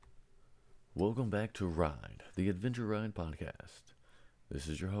Welcome back to Ride, the Adventure Ride podcast. This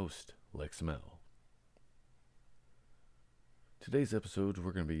is your host, Lex Mel. Today's episode,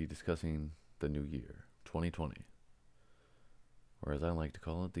 we're going to be discussing the new year, 2020, or as I like to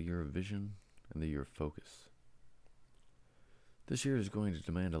call it, the year of vision and the year of focus. This year is going to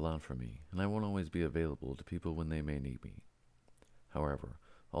demand a lot from me, and I won't always be available to people when they may need me. However,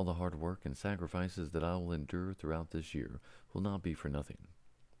 all the hard work and sacrifices that I will endure throughout this year will not be for nothing.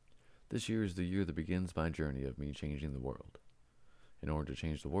 This year is the year that begins my journey of me changing the world. In order to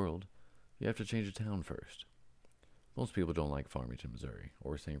change the world, you have to change a town first. Most people don't like Farmington, Missouri,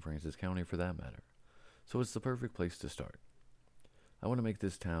 or St. Francis County for that matter, so it's the perfect place to start. I want to make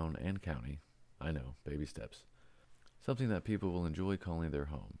this town and county, I know, baby steps, something that people will enjoy calling their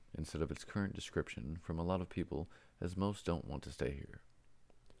home, instead of its current description from a lot of people, as most don't want to stay here.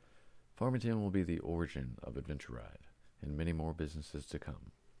 Farmington will be the origin of Adventure Ride, and many more businesses to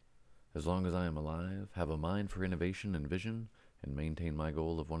come. As long as I am alive, have a mind for innovation and vision, and maintain my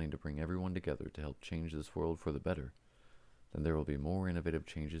goal of wanting to bring everyone together to help change this world for the better, then there will be more innovative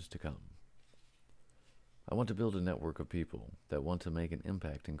changes to come. I want to build a network of people that want to make an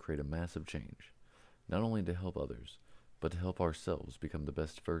impact and create a massive change, not only to help others, but to help ourselves become the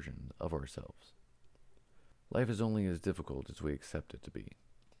best version of ourselves. Life is only as difficult as we accept it to be.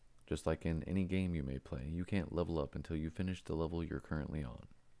 Just like in any game you may play, you can't level up until you finish the level you're currently on.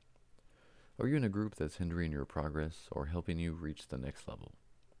 Are you in a group that's hindering your progress or helping you reach the next level?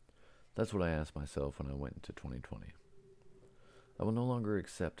 That's what I asked myself when I went into 2020. I will no longer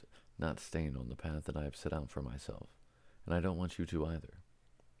accept not staying on the path that I have set out for myself, and I don't want you to either.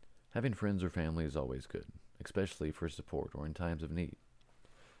 Having friends or family is always good, especially for support or in times of need.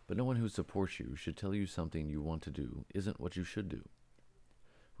 But no one who supports you should tell you something you want to do isn't what you should do.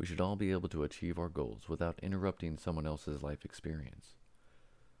 We should all be able to achieve our goals without interrupting someone else's life experience.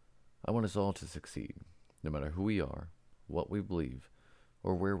 I want us all to succeed, no matter who we are, what we believe,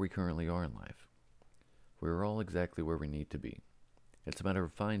 or where we currently are in life. We are all exactly where we need to be. It's a matter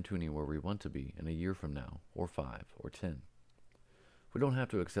of fine-tuning where we want to be in a year from now, or 5, or 10. We don't have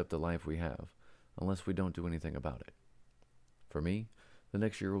to accept the life we have, unless we don't do anything about it. For me, the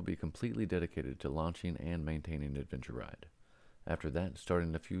next year will be completely dedicated to launching and maintaining Adventure Ride. After that,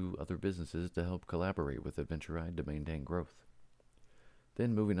 starting a few other businesses to help collaborate with Adventure Ride to maintain growth.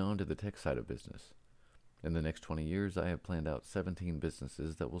 Then moving on to the tech side of business. In the next 20 years, I have planned out 17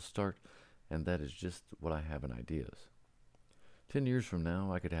 businesses that will start, and that is just what I have in ideas. 10 years from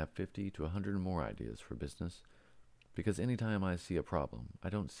now, I could have 50 to 100 more ideas for business, because anytime I see a problem, I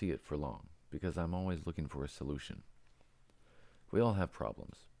don't see it for long, because I'm always looking for a solution. We all have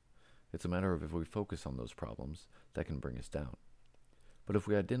problems. It's a matter of if we focus on those problems, that can bring us down. But if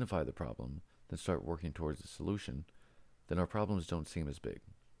we identify the problem, then start working towards a solution, then our problems don't seem as big.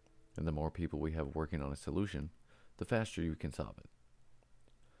 And the more people we have working on a solution, the faster you can solve it.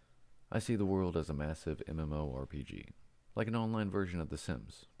 I see the world as a massive MMORPG, like an online version of The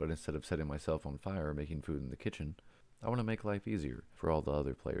Sims, but instead of setting myself on fire making food in the kitchen, I want to make life easier for all the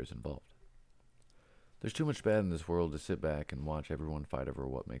other players involved. There's too much bad in this world to sit back and watch everyone fight over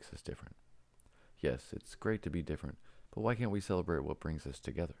what makes us different. Yes, it's great to be different, but why can't we celebrate what brings us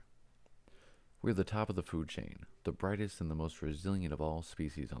together? We're the top of the food chain, the brightest and the most resilient of all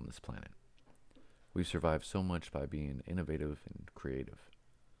species on this planet. We've survived so much by being innovative and creative.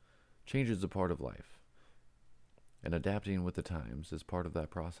 Change is a part of life, and adapting with the times is part of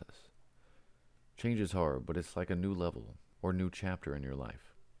that process. Change is hard, but it's like a new level or new chapter in your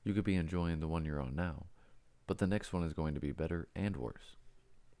life. You could be enjoying the one you're on now, but the next one is going to be better and worse.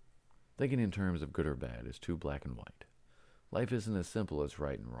 Thinking in terms of good or bad is too black and white. Life isn't as simple as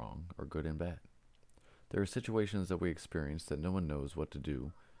right and wrong or good and bad. There are situations that we experience that no one knows what to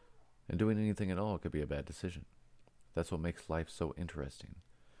do, and doing anything at all could be a bad decision. That's what makes life so interesting,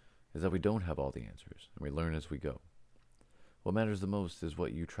 is that we don't have all the answers, and we learn as we go. What matters the most is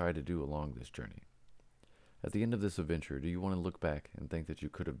what you try to do along this journey. At the end of this adventure, do you want to look back and think that you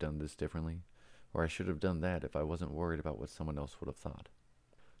could have done this differently, or I should have done that if I wasn't worried about what someone else would have thought?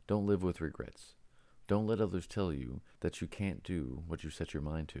 Don't live with regrets. Don't let others tell you that you can't do what you set your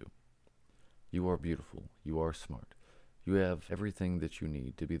mind to. You are beautiful. You are smart. You have everything that you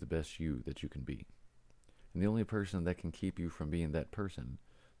need to be the best you that you can be. And the only person that can keep you from being that person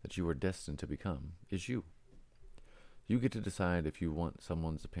that you are destined to become is you. You get to decide if you want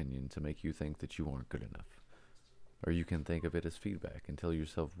someone's opinion to make you think that you aren't good enough. Or you can think of it as feedback and tell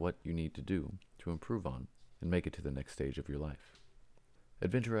yourself what you need to do to improve on and make it to the next stage of your life.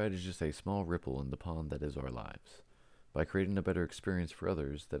 Adventure Ride is just a small ripple in the pond that is our lives. By creating a better experience for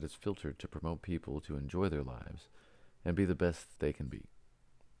others that is filtered to promote people to enjoy their lives and be the best they can be.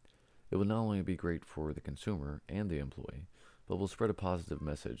 It will not only be great for the consumer and the employee, but will spread a positive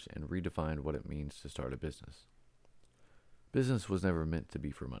message and redefine what it means to start a business. Business was never meant to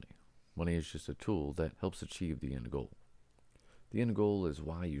be for money. Money is just a tool that helps achieve the end goal. The end goal is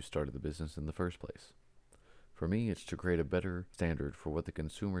why you started the business in the first place. For me, it's to create a better standard for what the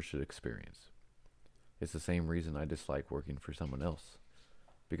consumer should experience. It's the same reason I dislike working for someone else,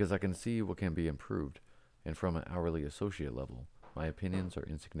 because I can see what can be improved, and from an hourly associate level, my opinions are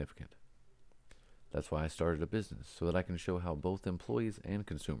insignificant. That's why I started a business, so that I can show how both employees and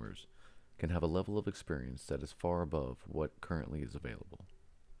consumers can have a level of experience that is far above what currently is available.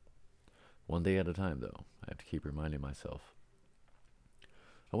 One day at a time, though, I have to keep reminding myself.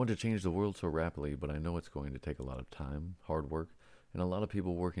 I want to change the world so rapidly, but I know it's going to take a lot of time, hard work, and a lot of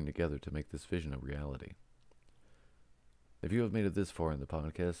people working together to make this vision a reality. If you have made it this far in the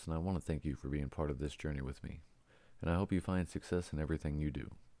podcast, then I want to thank you for being part of this journey with me, and I hope you find success in everything you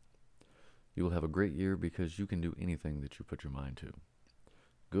do. You will have a great year because you can do anything that you put your mind to.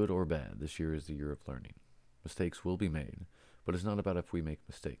 Good or bad, this year is the year of learning. Mistakes will be made, but it's not about if we make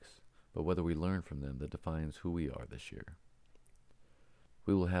mistakes, but whether we learn from them that defines who we are this year.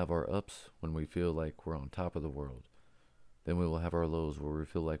 We will have our ups when we feel like we're on top of the world. Then we will have our lows where we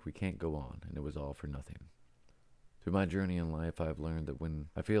feel like we can't go on and it was all for nothing. Through my journey in life, I've learned that when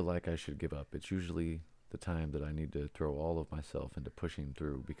I feel like I should give up, it's usually the time that I need to throw all of myself into pushing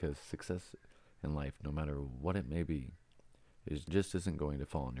through, because success in life, no matter what it may be, just isn't going to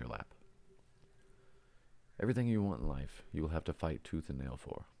fall in your lap. Everything you want in life, you will have to fight tooth and nail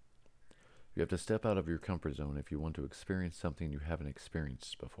for. You have to step out of your comfort zone if you want to experience something you haven't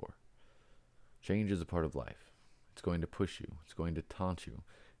experienced before. Change is a part of life. It's going to push you, it's going to taunt you,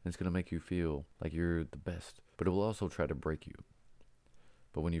 and it's going to make you feel like you're the best, but it will also try to break you.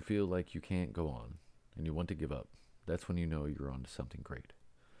 But when you feel like you can't go on, and you want to give up, that's when you know you're on to something great.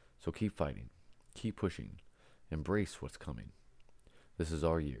 So keep fighting, keep pushing, embrace what's coming. This is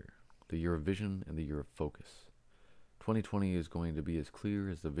our year, the year of vision and the year of focus. 2020 is going to be as clear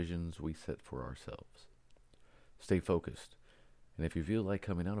as the visions we set for ourselves. Stay focused, and if you feel like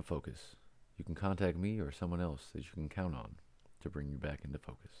coming out of focus, you can contact me or someone else that you can count on to bring you back into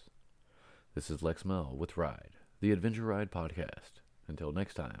focus. This is Lex Mel with Ride, the Adventure Ride podcast. Until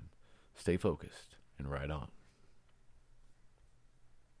next time, stay focused and ride on.